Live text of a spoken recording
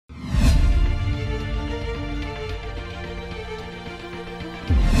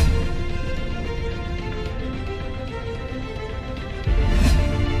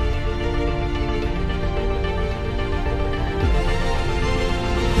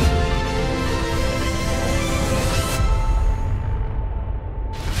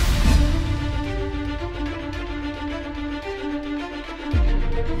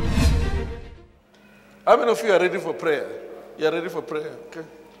How many of you are ready for prayer? You are ready for prayer? Okay.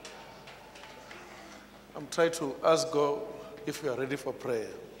 I'm trying to ask God if you are ready for prayer.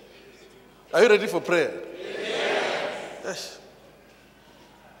 Are you ready for prayer? Yes.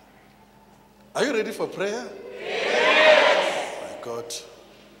 Are you ready for prayer? Yes. My God.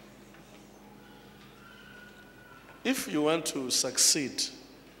 If you want to succeed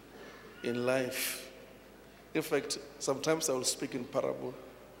in life, in fact, sometimes I will speak in parable.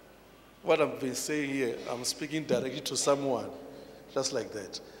 What I've been saying here, I'm speaking directly to someone, just like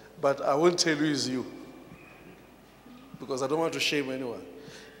that. But I won't tell you it's you, because I don't want to shame anyone.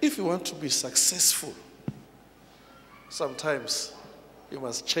 If you want to be successful, sometimes you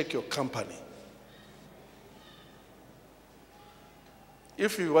must check your company.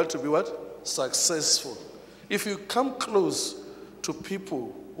 If you want to be what? Successful. If you come close to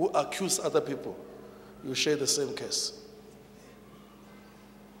people who accuse other people, you share the same case.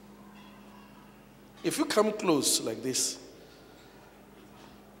 If you come close like this,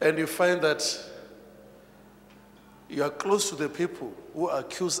 and you find that you are close to the people who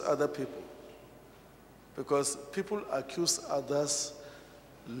accuse other people, because people accuse others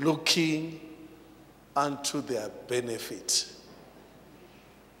looking unto their benefit.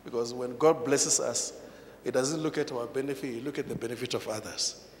 Because when God blesses us, He doesn't look at our benefit, He looks at the benefit of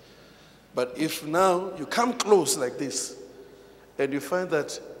others. But if now you come close like this, and you find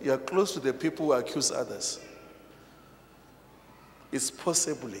that you are close to the people who accuse others, it's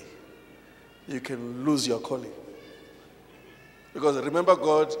possibly you can lose your calling. Because remember,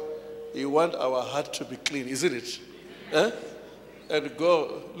 God, He wants our heart to be clean, isn't it? Eh? And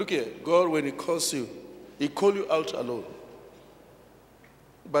God, look here, God, when He calls you, He calls you out alone.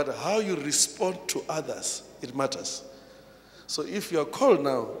 But how you respond to others, it matters. So if you are called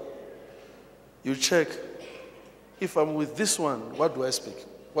now, you check, if I'm with this one, what do I speak?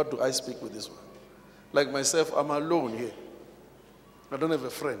 What do I speak with this one? Like myself, I'm alone here. I don't have a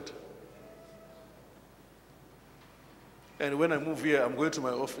friend. And when I move here, I'm going to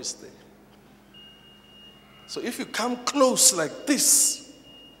my office there. So if you come close like this,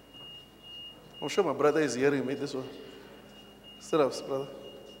 I'm sure my brother is hearing me this one. Stand up, brother.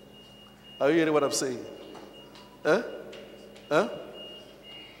 Are you hearing what I'm saying? Huh? Huh?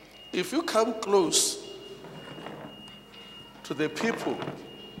 If you come close to the people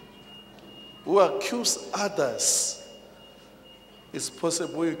who accuse others, it's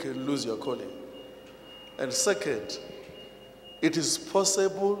possible you can lose your calling. And second, it is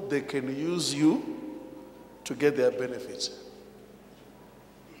possible they can use you to get their benefit.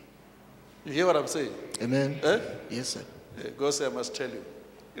 You hear what I'm saying? Amen. Eh? Yes, sir. God said, I must tell you.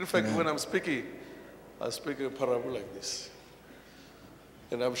 In fact, when I'm speaking, I speak in a parable like this.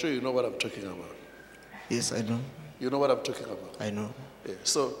 And I'm sure you know what I'm talking about. Yes, I know. You know what I'm talking about? I know. Yeah.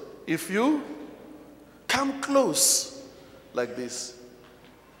 So if you come close like this,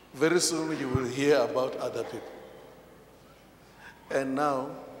 very soon you will hear about other people. And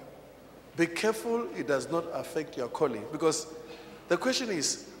now, be careful it does not affect your calling. Because the question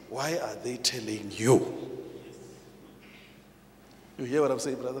is, why are they telling you? You hear what I'm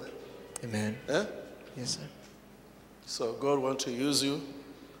saying, brother? Amen. Eh? Yes, sir. So God wants to use you.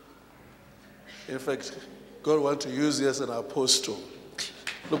 In fact, God wants to use you as an apostle.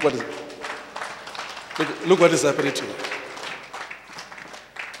 Look what is happening to you.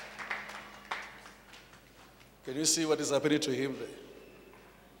 Can you see what is happening to him there?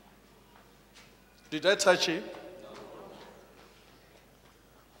 Did I touch him?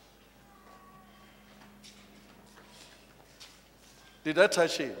 Did I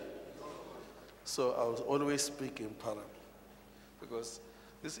touch him? So I will always speak in parable. Because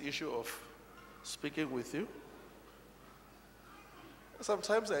this issue of speaking with you,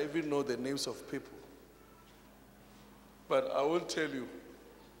 sometimes I even know the names of people. But I won't tell you.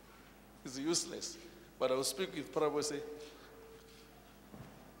 It's useless. But I will speak with parable and say,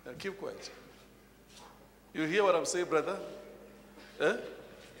 now keep quiet. You hear what I'm saying, brother? Eh?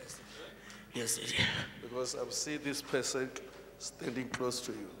 Yes, sir. Because I'm seeing this person standing close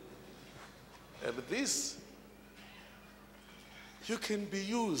to you. And this, you can be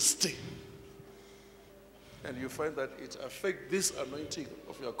used. And you find that it affects this anointing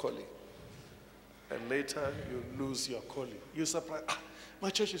of your calling. And later you lose your calling. You're surprised,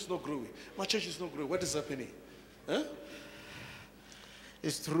 my church is not growing. My church is not growing. What is happening? Huh?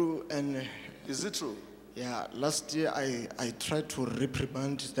 It's true. And is it true? yeah, last year I tried to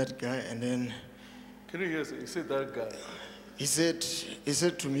reprimand that guy, and then can you hear? He said that guy. He said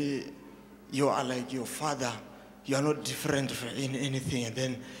to me, you are like your father. You are not different in anything. And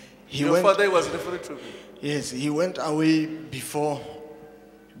then your father was referring to me. Yes, he went away before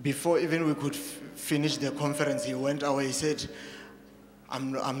even we could finished the conference, he went away. He said,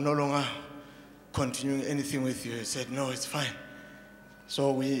 I'm no longer continuing anything with you. He said, no, it's fine.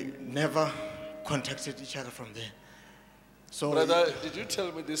 So we never contacted each other from there. So Brother, did you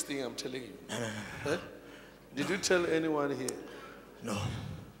tell me this thing I'm telling you? No. Did you tell anyone here? No.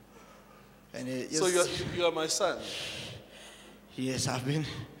 And yes, So you are my son? yes, I've been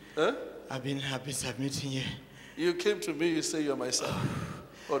submitting here. You came to me, you say you're my son.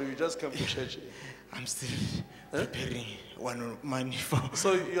 Or you just come to church here? I'm still preparing one money for.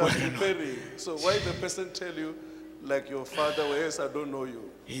 So you are preparing. So why the person tell you like your father, whereas I don't know you?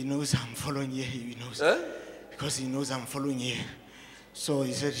 He knows I'm following here. He knows. Because he knows I'm following here. So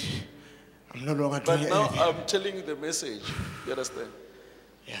he said, I'm no longer doing But now anything. I'm telling you the message. You understand?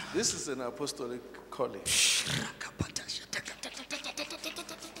 Yeah. This is an apostolic calling.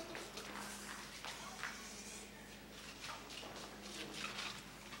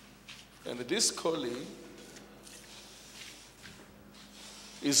 And this calling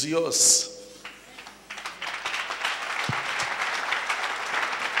is yours.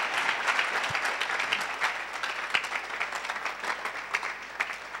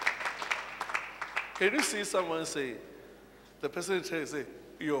 Can you see someone say, the person say,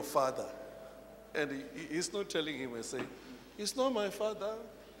 your father? And he's not telling him and say, he's not my father.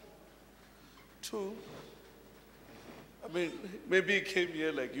 True. I mean, maybe he came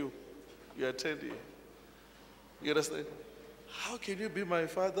here like you. You attend here. You understand? How can you be my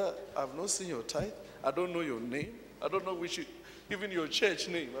father? I've not seen your tithe. I don't know your name. I don't know even your church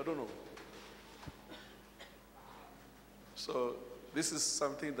name. I don't know. So this is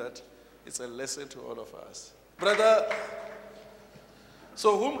something that it's a lesson to all of us. Brother,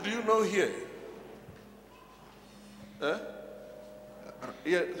 so whom do you know here?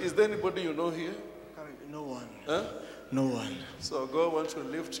 Yeah, is there anybody you know here? No one. No one. So God wants to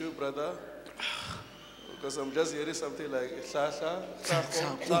lift you, brother. Because I'm just hearing something like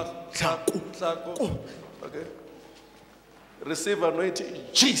okay. Receive anointing in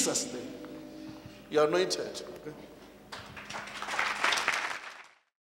Jesus' name. You're anointed. Okay.